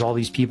all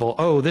these people,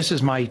 oh, this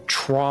is my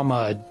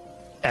trauma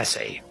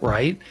essay,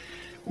 right?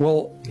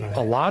 Well,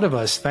 a lot of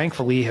us,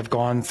 thankfully, have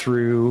gone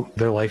through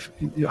their life,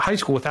 high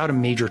school, without a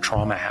major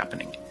trauma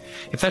happening.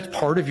 If that's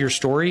part of your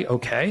story,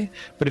 okay.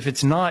 But if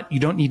it's not, you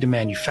don't need to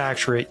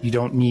manufacture it. You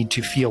don't need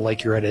to feel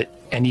like you're at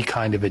any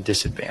kind of a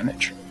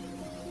disadvantage.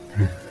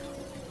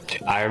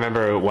 I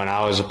remember when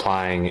I was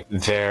applying,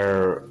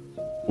 there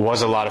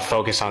was a lot of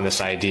focus on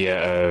this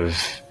idea of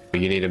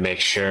you need to make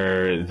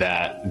sure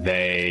that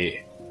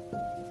they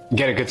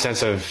get a good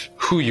sense of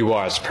who you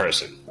are as a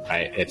person.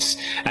 Right? It's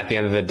at the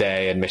end of the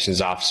day,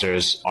 admissions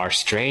officers are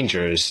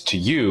strangers to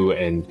you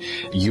and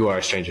you are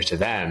a stranger to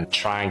them.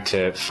 Trying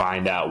to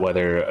find out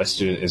whether a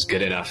student is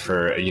good enough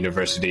for a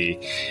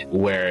university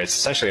where it's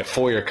essentially a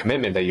 4-year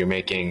commitment that you're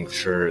making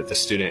for the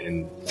student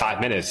in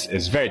 5 minutes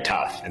is very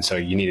tough. And so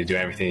you need to do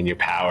everything in your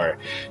power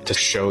to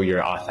show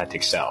your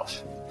authentic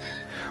self.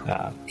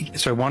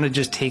 So I want to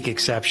just take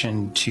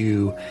exception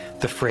to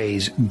the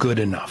phrase good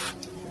enough.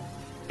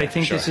 I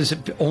think this is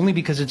only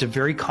because it's a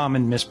very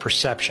common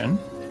misperception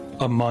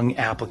among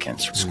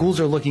applicants.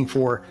 Schools are looking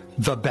for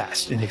the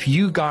best. And if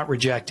you got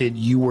rejected,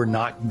 you were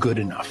not good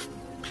enough.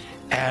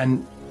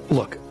 And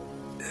look,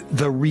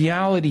 the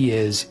reality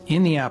is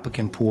in the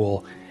applicant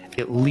pool,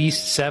 at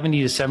least 70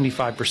 to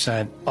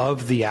 75%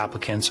 of the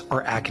applicants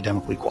are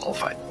academically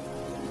qualified.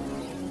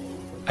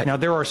 Now,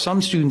 there are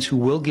some students who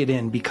will get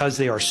in because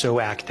they are so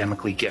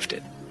academically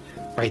gifted,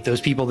 right?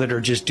 Those people that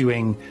are just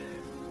doing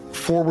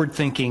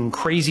forward-thinking,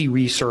 crazy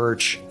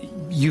research.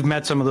 You've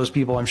met some of those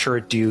people, I'm sure,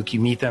 at Duke. You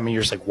meet them and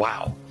you're just like,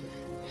 wow,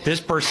 this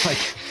person,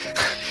 like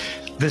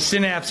the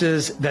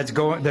synapses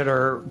that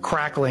are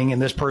crackling in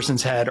this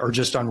person's head are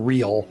just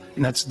unreal.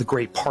 And that's the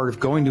great part of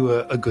going to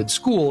a good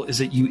school, is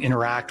that you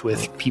interact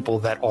with people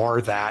that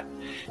are that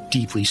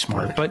deeply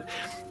smart. But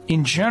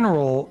in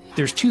general,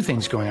 there's two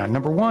things going on.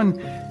 Number one,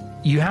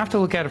 you have to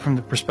look at it from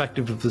the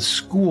perspective of the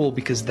school,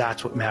 because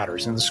that's what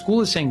matters. And the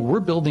school is saying, we're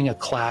building a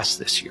class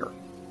this year.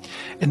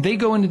 And they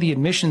go into the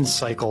admissions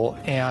cycle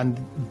and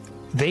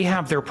they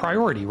have their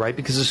priority, right?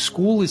 Because the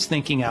school is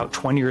thinking out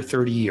 20 or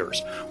 30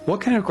 years.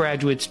 What kind of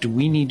graduates do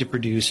we need to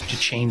produce to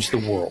change the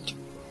world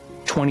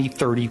 20,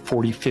 30,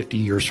 40, 50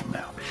 years from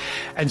now?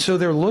 And so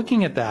they're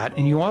looking at that.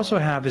 And you also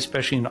have,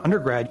 especially in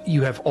undergrad,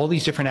 you have all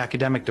these different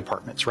academic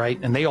departments, right?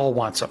 And they all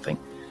want something.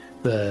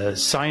 The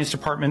science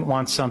department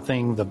wants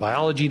something. The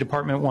biology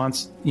department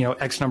wants,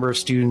 X number of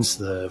students.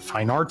 The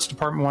fine arts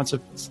department wants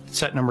a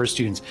set number of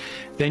students.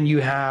 Then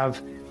you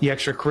have the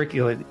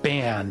extracurricular,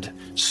 band,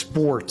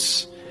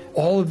 sports,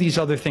 all of these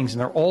other things. And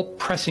they're all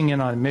pressing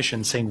in on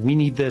admissions saying, we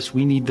need this,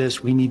 we need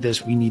this, we need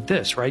this, we need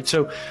this, right?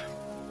 So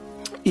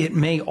it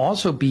may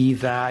also be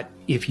that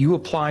if you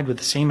applied with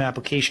the same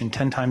application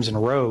 10 times in a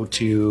row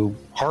to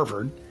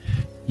Harvard,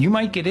 you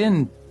might get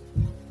in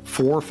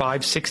 4,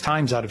 5, 6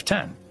 times out of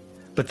 10.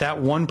 But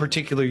that one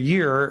particular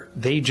year,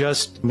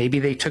 maybe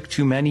they took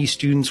too many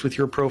students with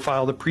your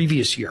profile the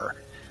previous year.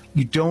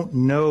 You don't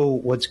know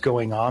what's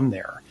going on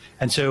there.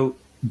 And so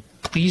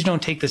please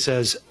don't take this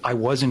as I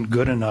wasn't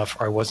good enough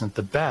or I wasn't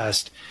the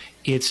best.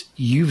 It's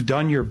you've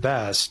done your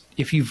best.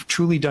 If you've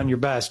truly done your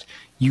best,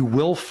 you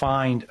will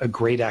find a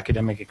great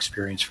academic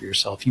experience for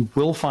yourself. You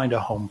will find a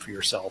home for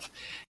yourself.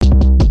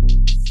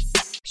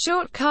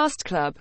 Shortcast Club.